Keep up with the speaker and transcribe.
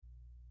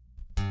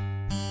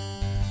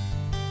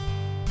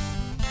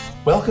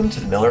Welcome to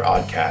the Miller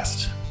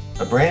Aud-cast,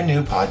 a brand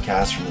new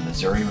podcast from the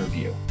Missouri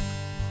Review.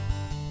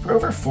 For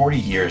over 40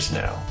 years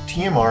now,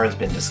 TMR has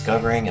been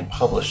discovering and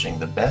publishing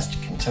the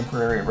best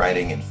contemporary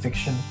writing in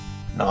fiction,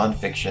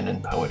 nonfiction,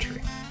 and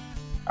poetry.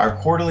 Our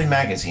quarterly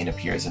magazine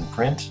appears in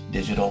print,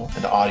 digital,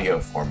 and audio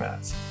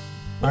formats.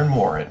 Learn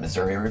more at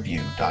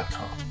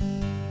MissouriReview.com.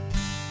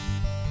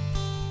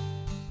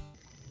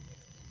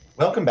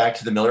 Welcome back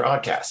to the Miller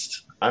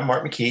Aud-cast. I'm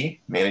Mark McKee,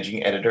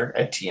 managing editor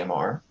at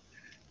TMR,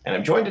 and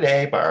I'm joined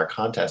today by our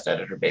contest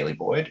editor, Bailey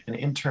Boyd, and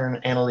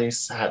intern,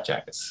 Annalise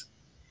Hatjakas.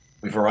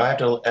 We've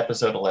arrived at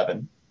episode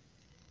 11.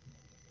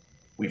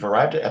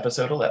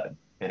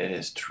 And it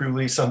is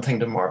truly something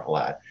to marvel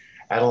at.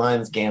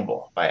 Adeline's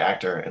Gamble by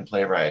actor and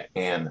playwright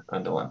Anne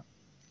Undeland.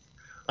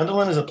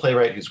 Undeland is a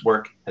playwright whose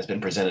work has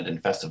been presented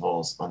in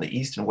festivals on the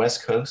East and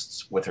West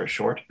Coasts, with her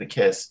short, The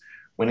Kiss,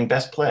 winning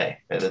Best Play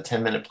at the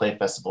 10-Minute Play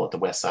Festival at the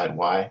West Side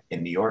Y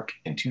in New York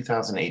in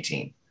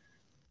 2018.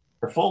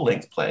 Her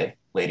full-length play,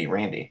 Lady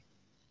Randy,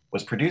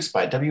 was produced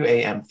by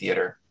WAM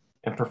Theater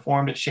and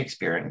performed at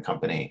Shakespeare and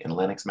Company in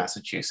Lenox,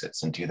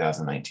 Massachusetts in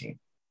 2019.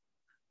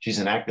 She's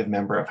an active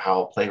member of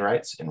Howell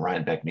Playwrights in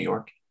Rhinebeck, New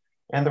York,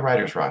 and the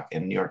Writers' Rock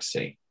in New York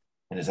City,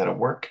 and is at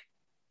work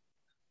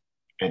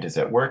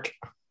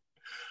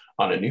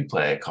on a new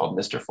play called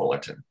Mr.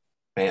 Fullerton.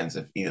 Fans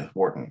of Edith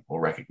Wharton will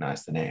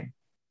recognize the name.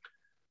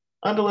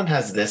 Undeland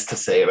has this to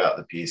say about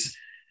the piece.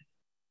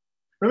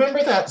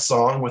 Remember that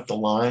song with the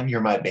line,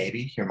 "You're my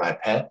baby, you're my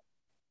pet"?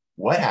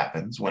 What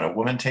happens when a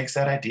woman takes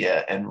that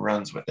idea and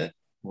runs with it,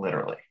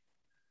 literally?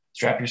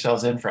 Strap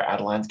yourselves in for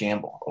Adeline's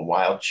Gamble, a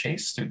wild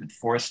chase through the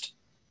forest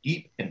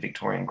deep in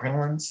Victorian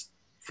crinolines,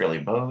 frilly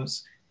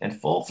bows, and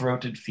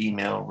full-throated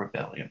female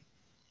rebellion.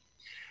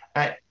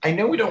 I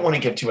know we don't want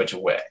to give too much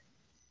away,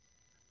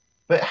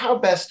 but how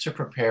best to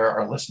prepare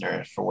our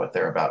listeners for what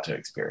they're about to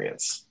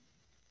experience?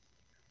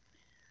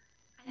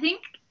 I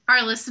think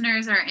our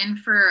listeners are in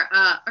for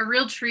a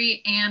real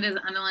treat, and as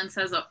Undeland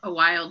says, a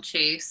wild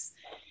chase.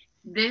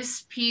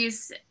 This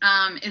piece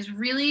is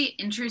really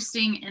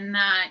interesting in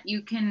that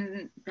you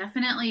can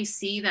definitely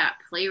see that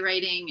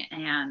playwriting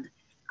and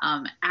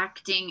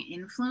acting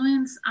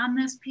influence on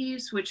this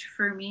piece, which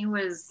for me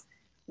was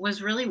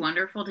really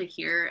wonderful to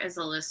hear as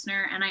a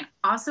listener. And I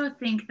also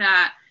think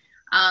that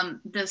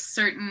the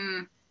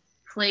certain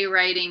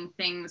playwriting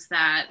things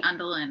that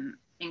Undeland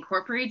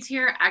incorporates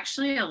here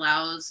actually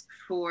allows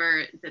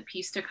for the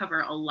piece to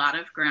cover a lot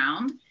of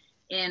ground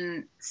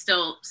in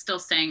still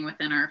staying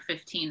within our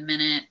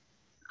 15-minute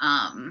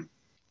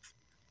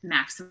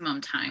maximum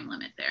time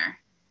limit there.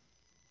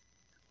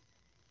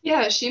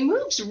 Yeah, she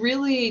moves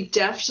really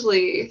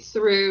deftly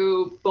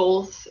through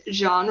both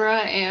genre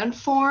and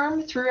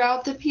form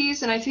throughout the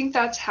piece, and I think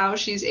that's how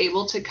she's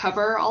able to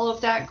cover all of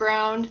that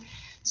ground.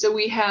 So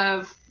we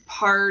have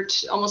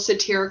part almost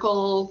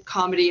satirical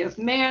comedy of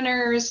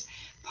manners,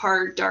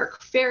 part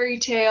dark fairy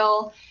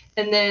tale,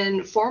 and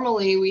then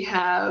formally we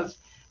have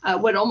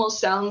what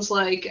almost sounds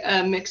like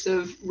a mix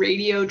of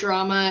radio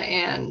drama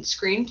and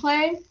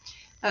screenplay.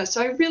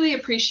 So I really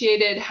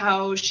appreciated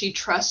how she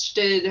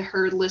trusted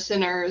her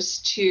listeners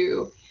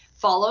to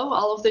follow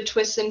all of the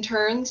twists and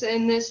turns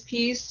in this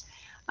piece.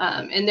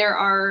 And there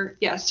are,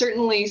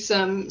 certainly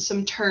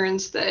some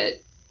turns that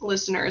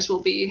listeners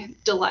will be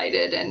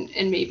delighted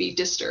and maybe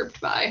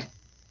disturbed by.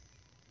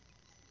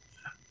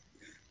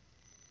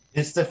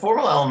 It's the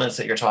formal elements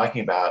that you're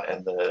talking about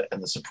and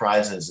the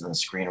surprises in the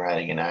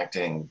screenwriting and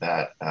acting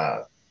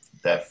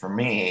that for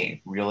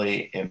me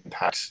really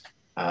impact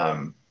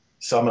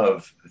some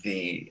of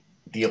the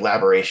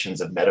elaborations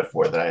of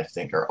metaphor that I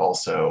think are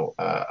also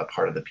a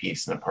part of the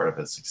piece and a part of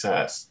its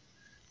success.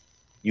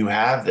 You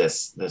have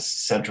this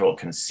central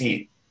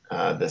conceit,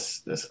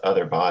 this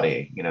other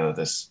body,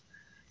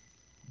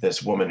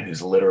 this woman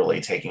who's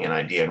literally taking an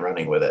idea and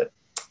running with it,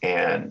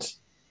 and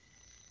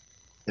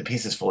the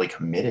piece is fully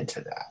committed to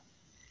that.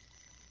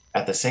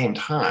 At the same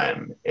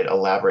time, it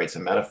elaborates a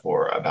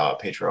metaphor about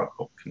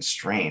patriarchal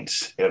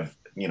constraints of,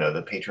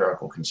 the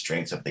patriarchal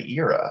constraints of the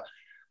era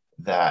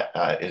that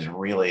is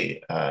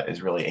really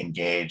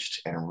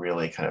engaged and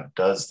really kind of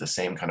does the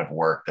same kind of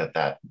work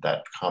that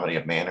comedy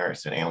of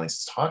manners that Annalise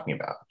is talking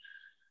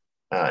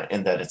about,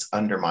 in that it's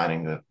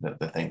undermining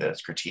the thing that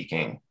it's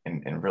critiquing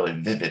in really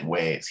vivid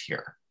ways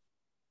here.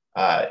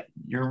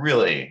 You're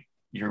really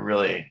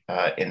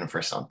in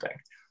for something.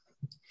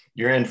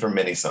 You're in for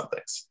many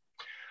somethings.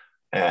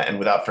 And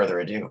without further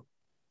ado,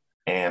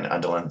 Anne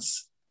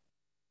Undeland's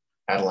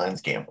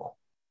Adeline's Gamble.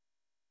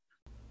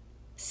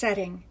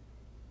 Setting: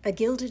 a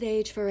Gilded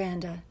Age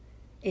veranda.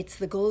 It's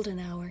the golden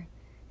hour.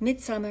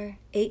 Midsummer,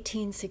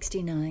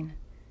 1869.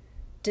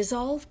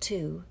 Dissolved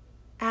two,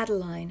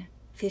 Adeline,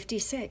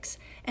 56,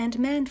 and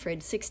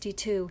Manfred,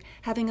 62,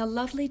 having a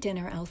lovely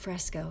dinner al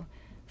fresco.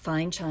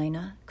 Fine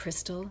china,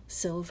 crystal,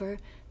 silver,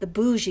 the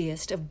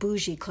bougiest of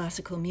bougie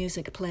classical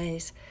music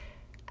plays.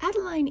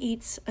 Adeline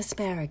eats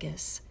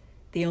asparagus,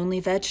 the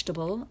only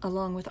vegetable,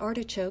 along with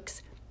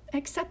artichokes,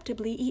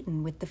 acceptably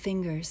eaten with the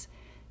fingers.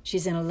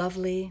 She's in a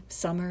lovely,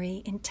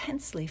 summery,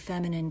 intensely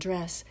feminine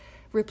dress,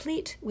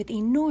 replete with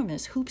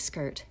enormous hoop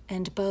skirt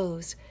and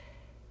bows.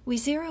 We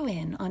zero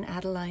in on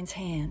Adeline's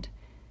hand.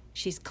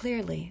 She's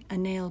clearly a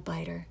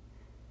nail-biter.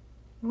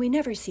 We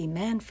never see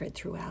Manfred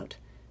throughout,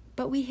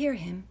 but we hear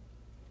him.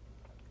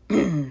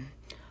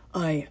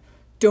 I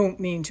don't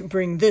mean to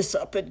bring this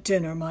up at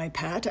dinner, my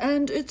pet,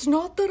 and it's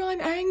not that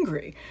I'm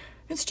angry.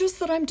 It's just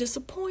that I'm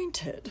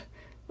disappointed.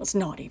 It's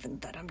not even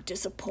that I'm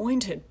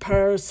disappointed,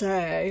 per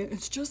se.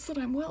 It's just that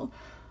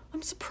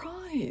I'm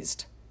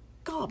surprised.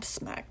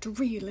 Gobsmacked,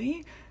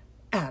 really.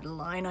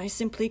 Adeline, I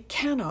simply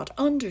cannot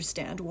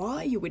understand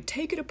why you would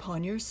take it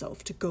upon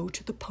yourself to go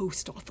to the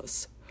post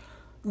office.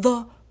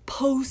 The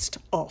post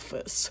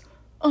office,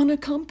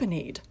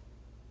 unaccompanied.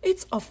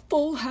 It's a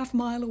full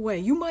half-mile away.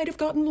 You might have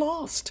gotten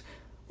lost.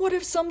 What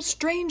if some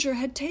stranger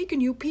had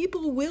taken you?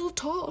 People will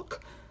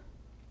talk.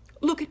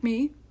 Look at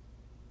me.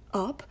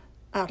 Up,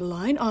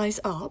 Adeline, eyes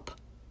up.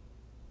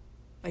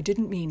 I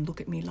didn't mean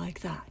look at me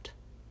like that.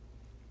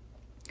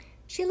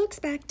 She looks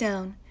back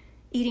down,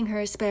 eating her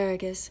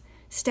asparagus,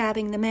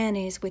 stabbing the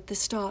mayonnaise with the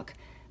stalk,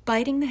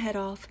 biting the head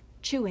off,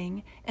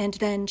 chewing, and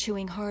then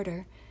chewing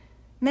harder.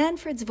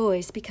 Manfred's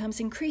voice becomes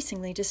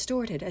increasingly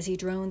distorted as he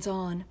drones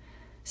on.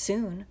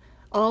 Soon,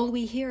 all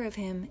we hear of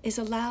him is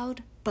a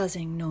loud,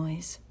 buzzing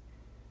noise.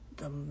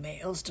 The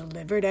mail's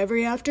delivered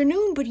every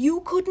afternoon, but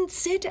you couldn't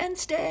sit and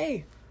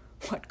stay.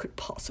 What could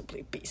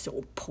possibly be so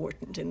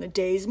important in the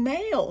day's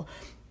mail?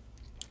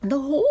 The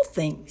whole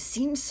thing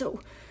seems so,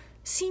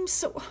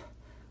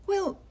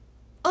 well,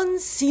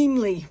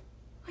 unseemly.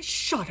 I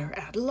shudder,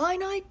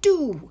 Adeline, I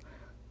do.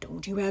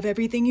 Don't you have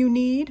everything you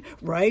need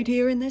right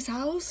here in this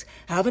house?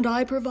 Haven't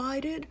I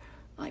provided?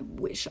 I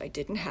wish I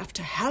didn't have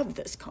to have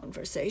this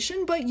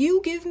conversation, but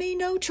you give me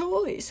no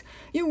choice.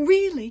 You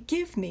really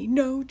give me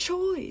no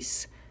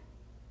choice.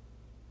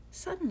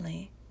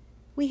 Suddenly,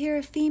 we hear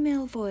a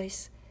female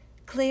voice,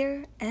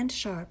 clear and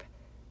sharp,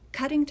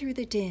 cutting through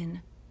the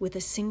din with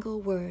a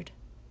single word.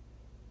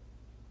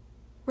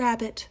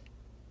 Rabbit.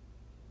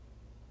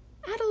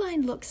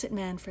 Adeline looks at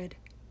Manfred.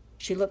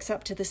 She looks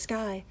up to the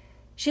sky.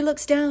 She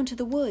looks down to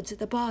the woods at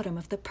the bottom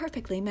of the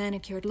perfectly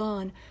manicured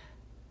lawn.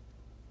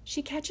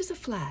 She catches a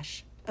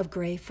flash of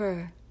gray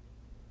fur.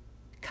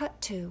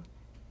 Cut to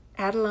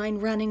Adeline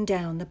running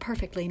down the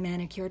perfectly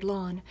manicured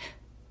lawn.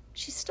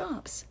 She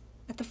stops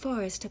at the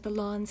forest at the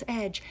lawn's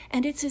edge,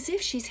 and it's as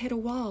if she's hit a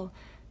wall.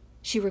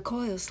 She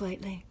recoils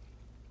slightly.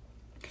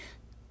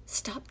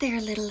 Stop there,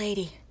 little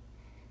lady.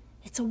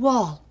 It's a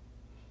wall.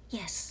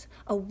 Yes,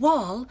 a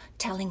wall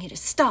telling you to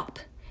stop.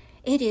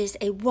 It is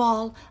a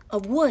wall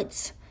of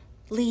woods,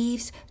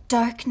 leaves,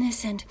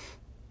 darkness, and...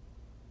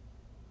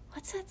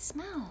 What's that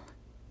smell?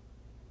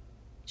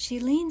 She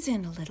leans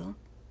in a little,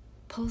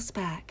 pulls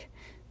back.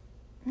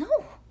 No,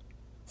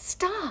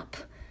 stop.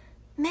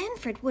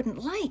 Manfred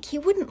wouldn't like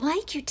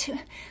you to...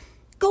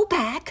 Go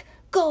back,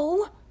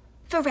 go.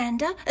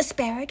 Veranda,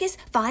 asparagus,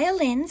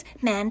 violins,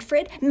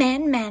 Manfred,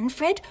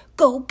 Manfred,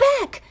 go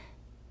back.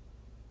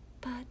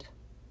 But...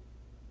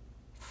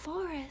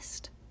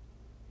 forest...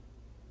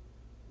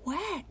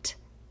 wet.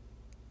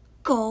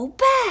 Go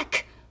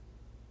back.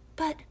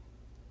 But...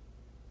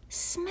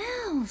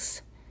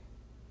 smells...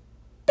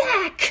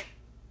 back.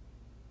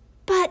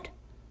 But...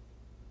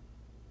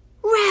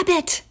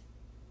 rabbit.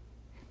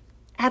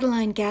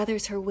 Adeline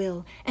gathers her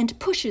will and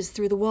pushes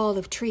through the wall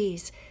of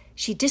trees.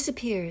 She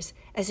disappears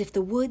as if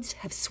the woods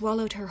have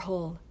swallowed her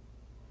whole.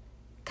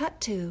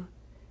 Cut to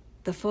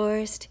the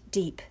forest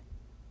deep.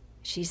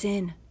 She's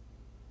in.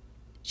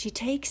 She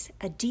takes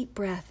a deep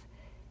breath.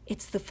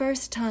 It's the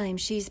first time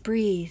she's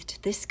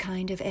breathed this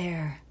kind of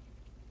air.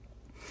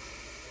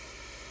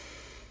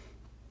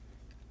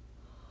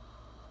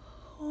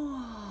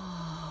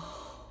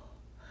 Oh.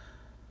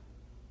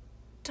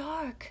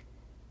 Dark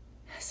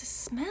has a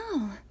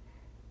smell.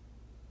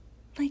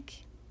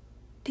 Like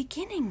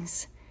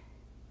beginnings.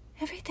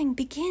 Everything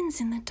begins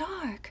in the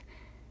dark.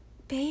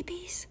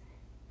 Babies,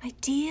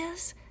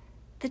 ideas,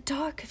 the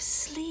dark of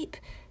sleep,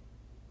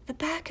 the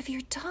back of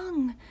your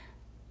tongue.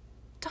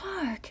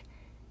 Dark.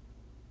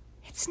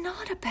 It's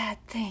not a bad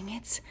thing.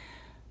 It's...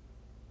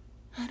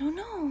 I don't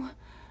know.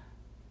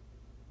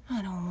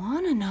 I don't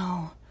want to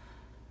know.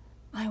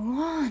 I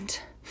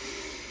want...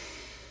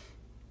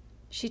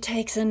 She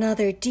takes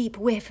another deep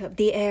whiff of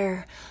the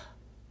air.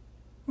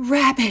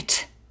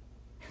 Rabbit!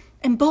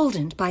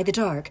 Emboldened by the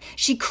dark,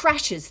 she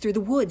crashes through the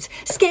woods,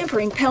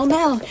 scampering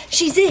pell-mell.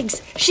 She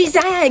zigs, she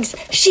zags,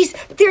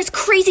 there's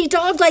crazy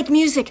dog-like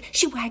music.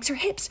 She wags her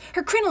hips,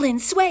 her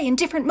crinolines sway in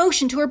different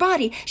motion to her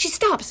body. She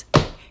stops,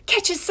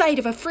 catches sight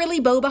of a frilly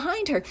bow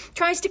behind her,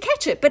 tries to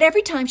catch it, but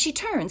every time she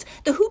turns,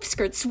 the hoop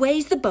skirt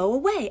sways the bow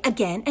away.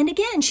 Again and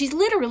again, she's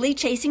literally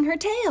chasing her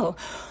tail.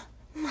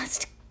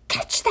 Must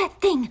catch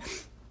that thing.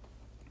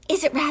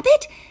 Is it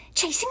Rabbit?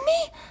 Chasing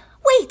me?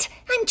 Wait,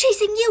 I'm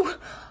chasing you.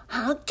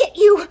 I'll get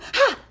you.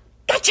 Ha!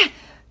 Gotcha!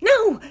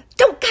 No,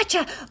 don't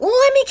gotcha.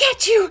 Let me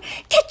catch you.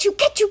 Catch you,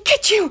 catch you,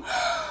 catch you.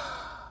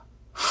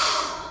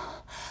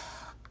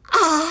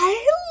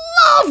 I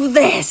love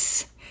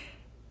this.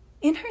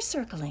 In her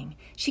circling,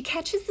 she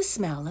catches the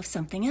smell of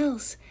something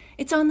else.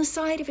 It's on the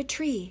side of a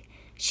tree.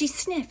 She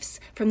sniffs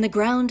from the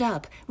ground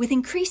up with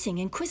increasing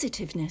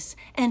inquisitiveness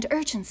and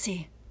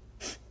urgency.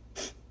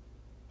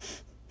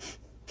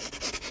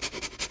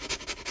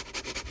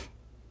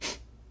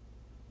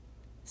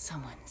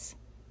 Someone's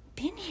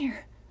been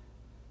here.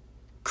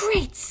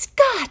 Great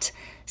Scott!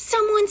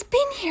 Someone's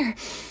been here.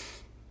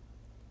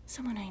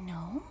 Someone I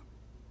know?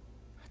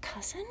 A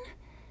cousin?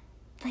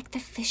 Like the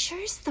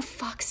Fishers, the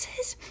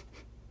Foxes?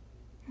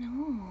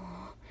 No.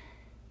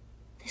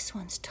 This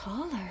one's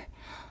taller.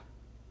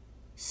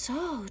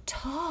 So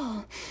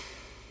tall.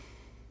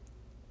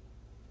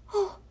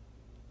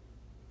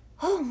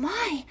 Oh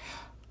my.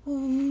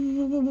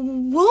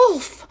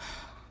 Wolf.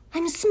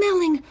 I'm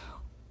smelling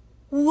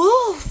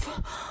wolf.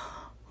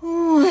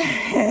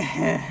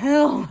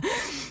 Well,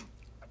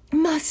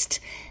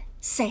 must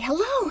say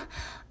hello.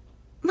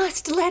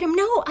 Must let him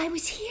know I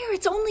was here.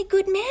 It's only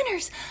good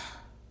manners.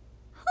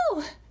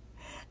 Oh,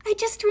 I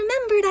just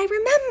remembered. I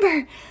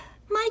remember.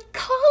 My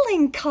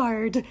calling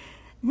card.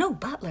 No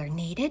butler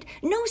needed.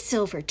 No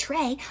silver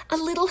tray. A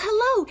little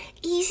hello.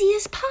 Easy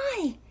as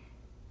pie.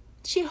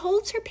 She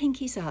holds her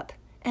pinkies up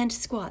and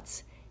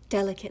squats,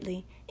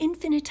 delicately,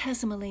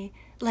 infinitesimally,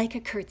 like a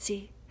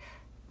curtsy.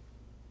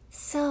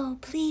 So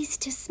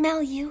pleased to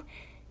smell you,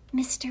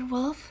 Mr.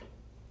 Wolf.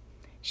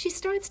 She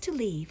starts to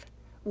leave.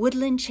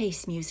 Woodland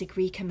chase music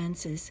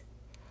recommences.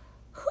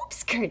 Hoop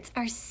skirts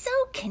are so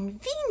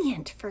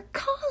convenient for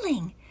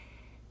calling.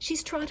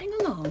 She's trotting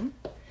along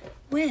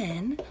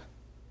when...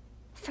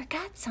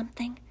 Forgot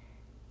something.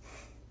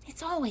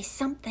 It's always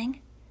something.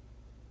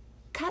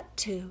 Cut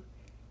to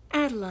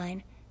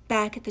Adeline,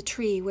 back at the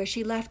tree where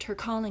she left her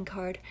calling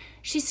card.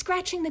 She's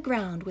scratching the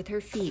ground with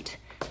her feet.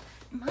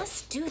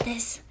 Must do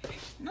this.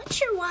 Not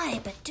sure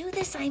why, but do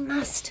this I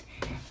must.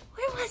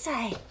 Where was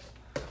I?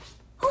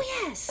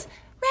 Oh, yes,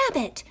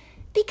 rabbit.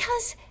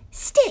 Because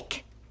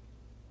stick.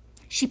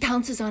 She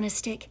pounces on a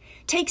stick,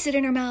 takes it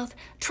in her mouth,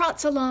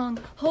 trots along,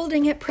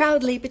 holding it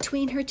proudly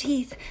between her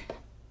teeth,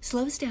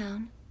 slows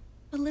down,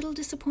 a little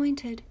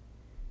disappointed.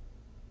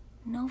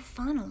 No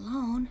fun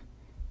alone.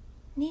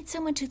 Need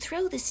someone to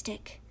throw the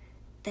stick.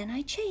 Then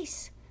I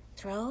chase.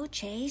 Throw,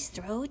 chase,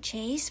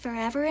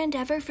 forever and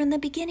ever from the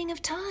beginning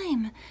of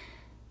time.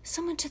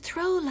 Someone to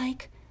throw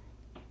like...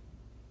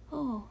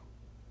 Oh,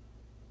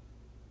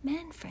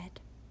 Manfred.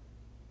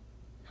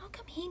 How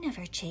come he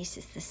never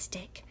chases the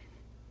stick?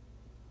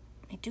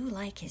 I do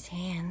like his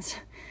hands.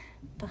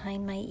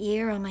 Behind my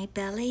ear on my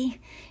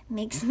belly.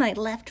 Makes my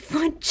left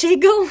foot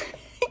jiggle.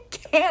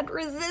 Can't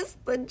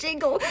resist the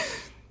jiggle.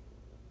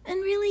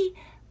 And really,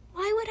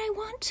 why would I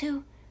want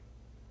to?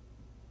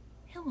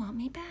 He'll want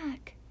me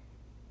back.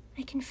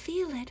 I can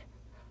feel it.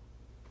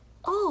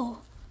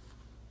 Oh,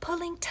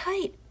 pulling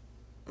tight.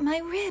 My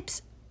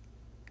ribs.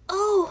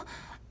 Oh,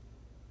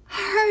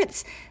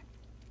 hurts.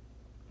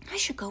 I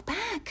should go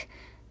back.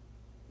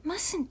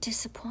 Mustn't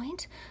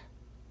disappoint.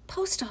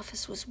 Post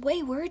office was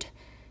wayward.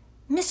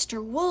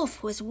 Mr.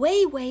 Wolf was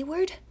way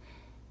wayward.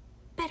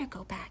 Better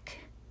go back.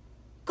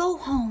 Go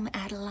home,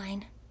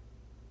 Adeline.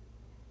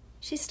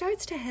 She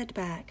starts to head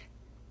back,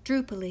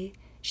 droopily,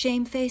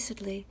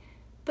 shamefacedly,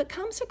 but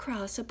comes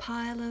across a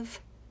pile of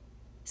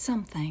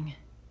something.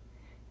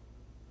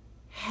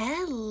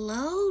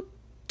 Hello,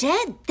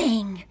 dead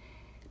thing.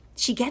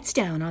 She gets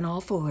down on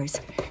all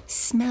fours,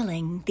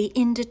 smelling the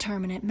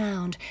indeterminate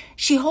mound.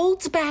 She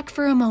holds back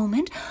for a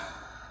moment,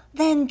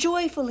 then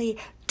joyfully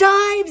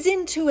dives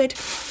into it,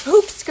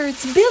 hoop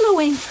skirts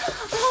billowing.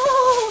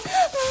 Oh,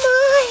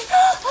 my,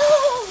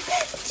 oh,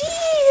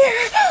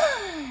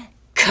 dear.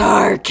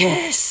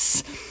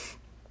 Carcass.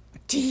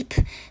 Deep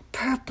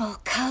purple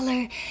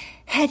color,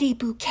 heady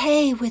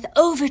bouquet with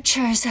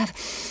overtures of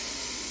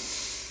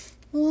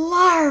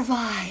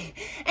larvae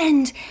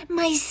and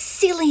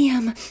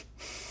mycelium.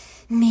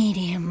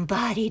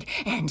 Medium-bodied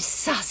and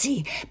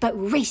saucy, but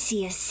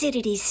racy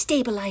acidity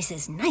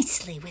stabilizes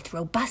nicely with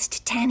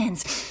robust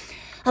tannins.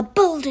 A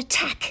bold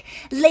attack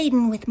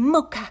laden with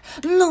mocha,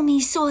 loamy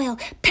soil,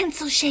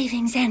 pencil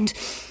shavings, and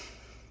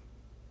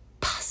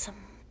possum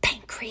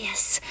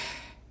pancreas.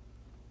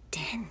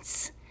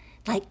 Dense,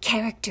 like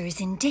characters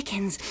in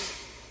Dickens.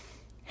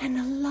 And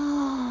a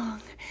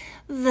long,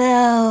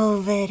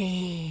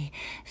 velvety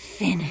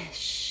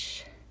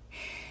finish.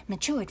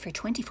 Matured for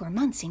 24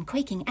 months in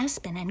quaking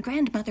aspen and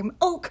grandmother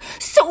oak.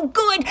 So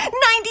good! 99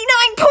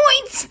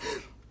 points!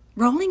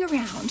 Rolling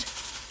around,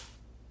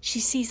 she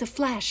sees a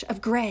flash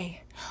of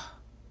gray.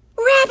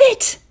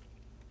 Rabbit!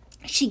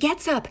 She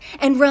gets up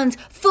and runs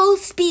full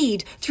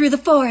speed through the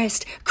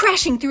forest,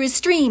 crashing through a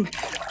stream.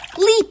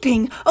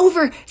 Leaping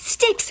over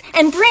sticks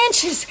and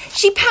branches,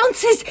 she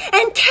pounces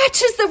and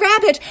catches the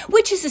rabbit,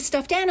 which is a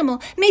stuffed animal,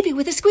 maybe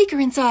with a squeaker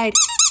inside.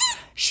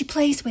 She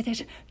plays with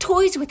it,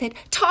 toys with it,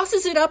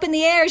 tosses it up in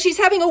the air. She's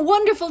having a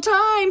wonderful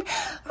time.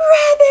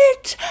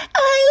 Rabbit!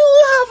 I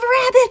love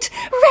rabbit!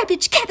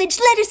 Rabbit, cabbage,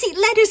 lettuce, eat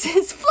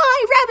lettuces.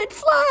 Fly, rabbit,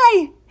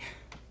 fly!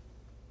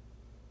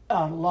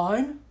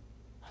 Adeline?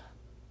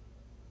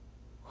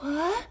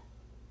 What?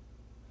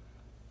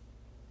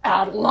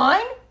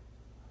 Adeline?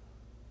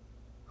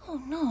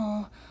 Oh,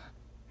 no.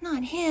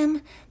 Not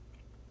him.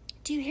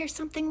 Do you hear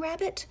something,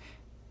 Rabbit?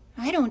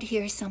 I don't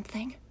hear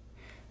something.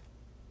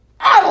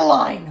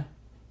 Adeline!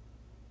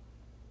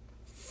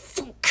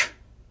 Thunk.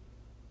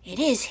 It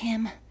is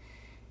him.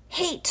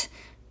 Hate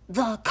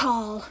the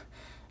call.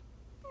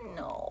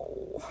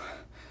 No.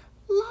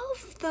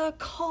 Love the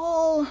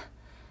call.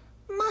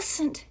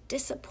 Mustn't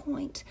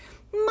disappoint.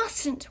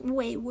 Mustn't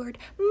wayward.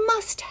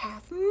 Must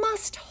have.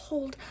 Must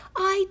hold.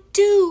 I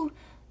do.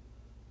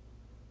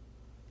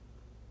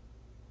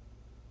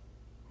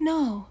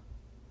 No.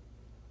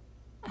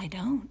 I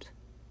don't.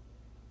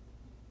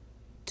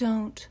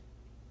 Don't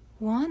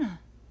wanna.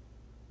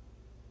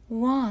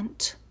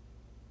 Want.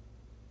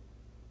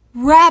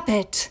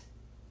 Rabbit!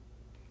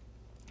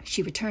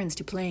 She returns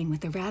to playing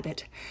with the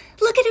rabbit.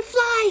 Look at it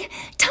fly!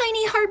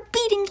 Tiny heart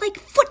beating like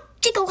foot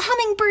jiggle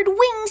hummingbird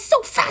wings.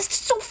 So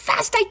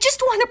fast, I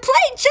just want to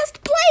play, just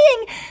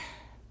playing!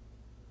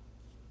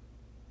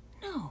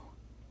 No.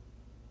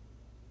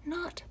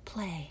 Not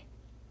play.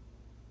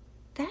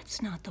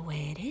 That's not the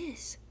way it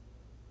is.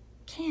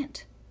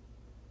 Can't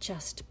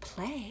just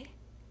play.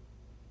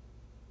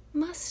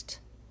 Must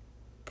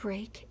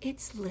break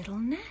its little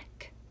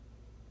neck.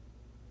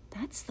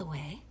 That's the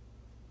way.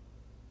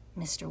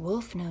 Mr.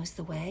 Wolf knows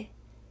the way.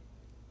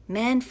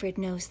 Manfred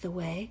knows the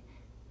way.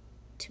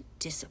 To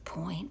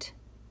disappoint.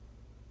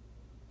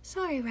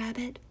 Sorry,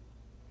 Rabbit.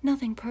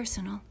 Nothing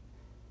personal.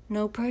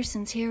 No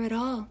persons here at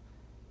all.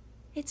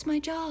 It's my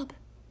job.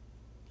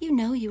 You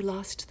know you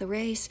lost the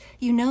race.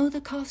 You know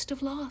the cost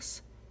of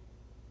loss.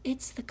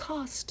 It's the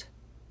cost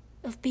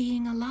of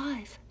being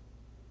alive.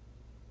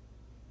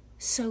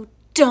 So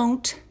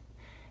don't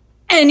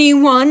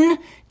anyone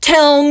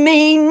tell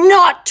me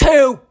not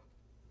to!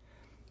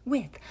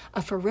 With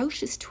a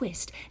ferocious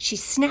twist, she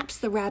snaps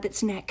the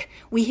rabbit's neck.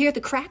 We hear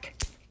the crack.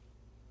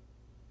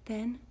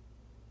 Then,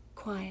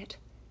 quiet.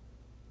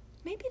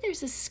 Maybe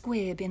there's a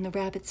squib in the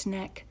rabbit's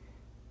neck.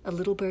 A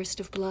little burst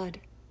of blood.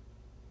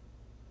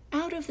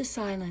 Out of the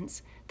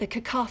silence, the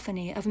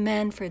cacophony of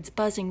Manfred's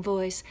buzzing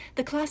voice,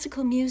 the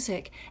classical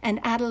music, and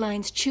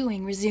Adeline's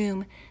chewing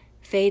resume,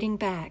 fading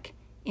back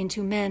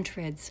into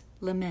Manfred's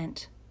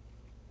lament.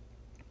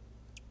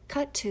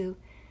 Cut to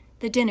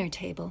the dinner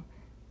table,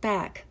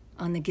 back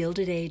on the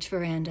Gilded Age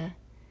veranda.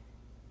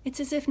 It's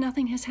as if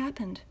nothing has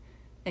happened,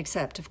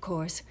 except, of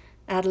course,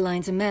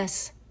 Adeline's a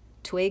mess.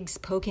 Twigs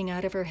poking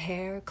out of her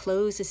hair,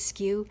 clothes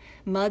askew,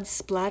 mud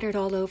splattered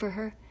all over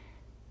her.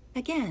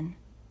 Again,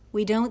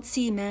 we don't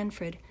see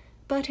Manfred,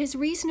 but his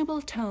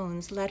reasonable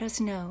tones let us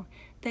know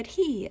that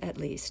he, at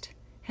least,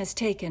 has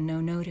taken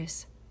no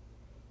notice.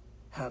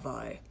 Have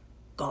I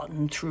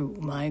gotten through,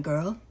 my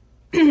girl?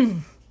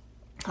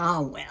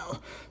 Ah,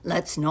 well,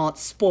 let's not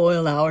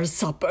spoil our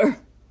supper.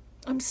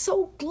 I'm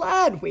so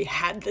glad we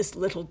had this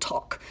little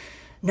talk.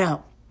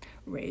 Now,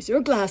 raise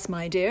your glass,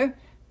 my dear.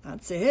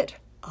 That's it.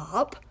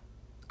 Up.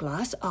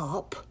 Glass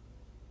up.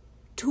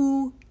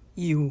 To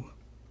you.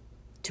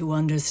 To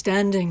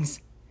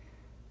understandings.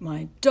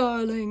 My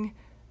darling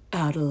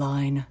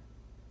Adeline.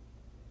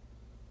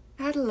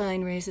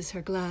 Adeline raises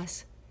her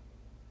glass.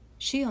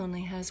 She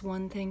only has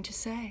one thing to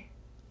say.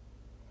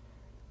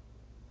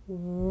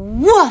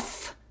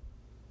 Woof!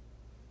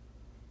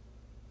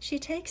 She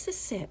takes a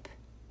sip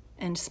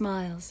and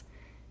smiles,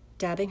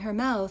 dabbing her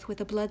mouth with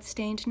a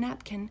blood-stained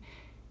napkin.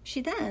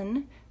 She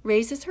then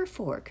raises her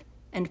fork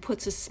and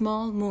puts a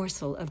small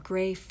morsel of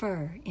gray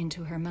fur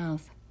into her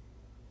mouth.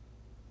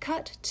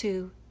 Cut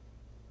to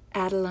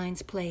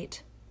Adeline's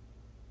plate.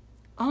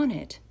 On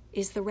it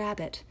is the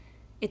rabbit,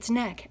 its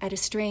neck at a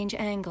strange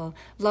angle,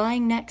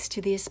 lying next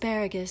to the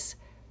asparagus.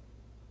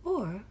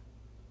 Or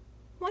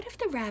what if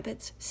the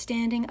rabbit's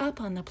standing up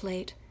on the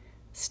plate,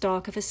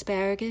 stalk of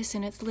asparagus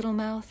in its little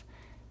mouth,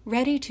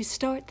 ready to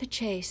start the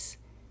chase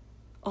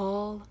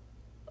all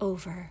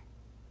over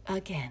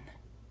again?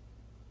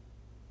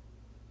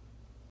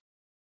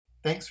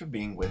 Thanks for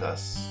being with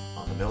us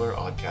on the Miller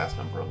Aud-cast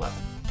number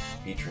 11,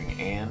 featuring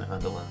Anne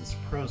Undeland's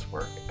prose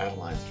work,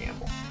 Adeline's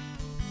Gamble.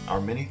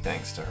 Our many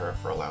thanks to her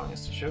for allowing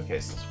us to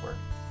showcase this work.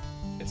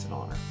 It's an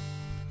honor.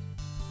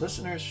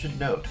 Listeners should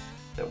note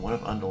that one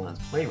of Undeland's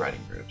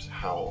playwriting groups,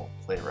 Howl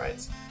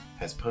Playwrights,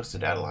 has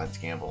posted Adeline's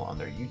Gamble on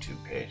their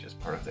YouTube page as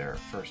part of their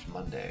First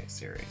Monday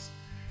series.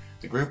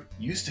 The group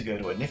used to go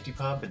to a nifty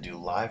pub and do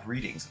live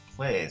readings of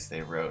plays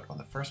they wrote on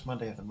the first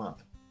Monday of the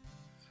month.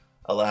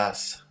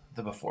 Alas,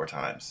 the before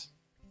times.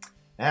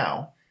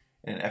 Now,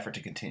 in an effort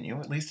to continue,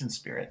 at least in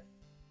spirit,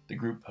 the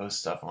group posts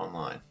stuff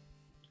online.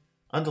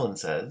 Undeland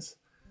says,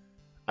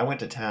 I went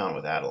to town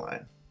with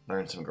Adeline,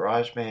 learned some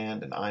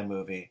GarageBand and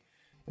iMovie,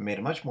 and made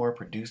a much more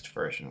produced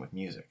version with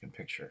music and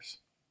pictures.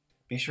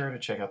 Be sure to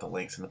check out the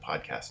links in the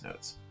podcast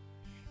notes.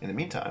 In the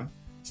meantime,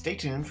 stay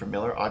tuned for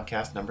Miller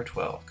Aud-cast number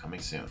 12 coming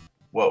soon.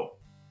 Whoa,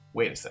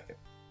 wait a second.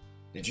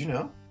 Did you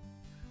know?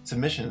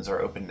 Submissions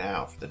are open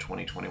now for the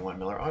 2021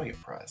 Miller Audio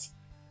Prize.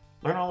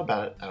 Learn all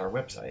about it at our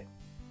website.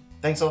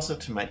 Thanks also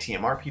to my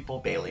TMR people,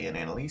 Bailey and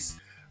Annalise,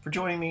 for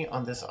joining me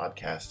on this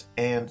Aud-cast,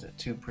 and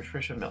to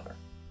Patricia Miller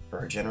for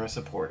her generous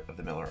support of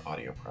the Miller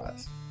Audio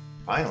Prize.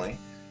 Finally,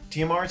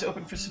 TMR is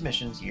open for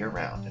submissions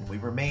year-round, and we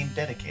remain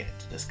dedicated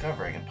to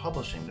discovering and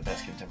publishing the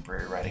best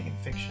contemporary writing in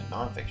fiction,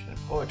 nonfiction, and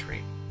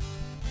poetry.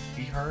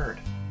 Be heard.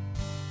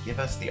 Give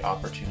us the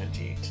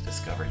opportunity to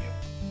discover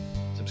you.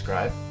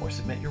 Subscribe or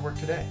submit your work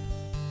today.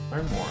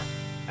 Learn more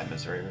at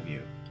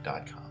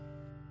MissouriReview.com.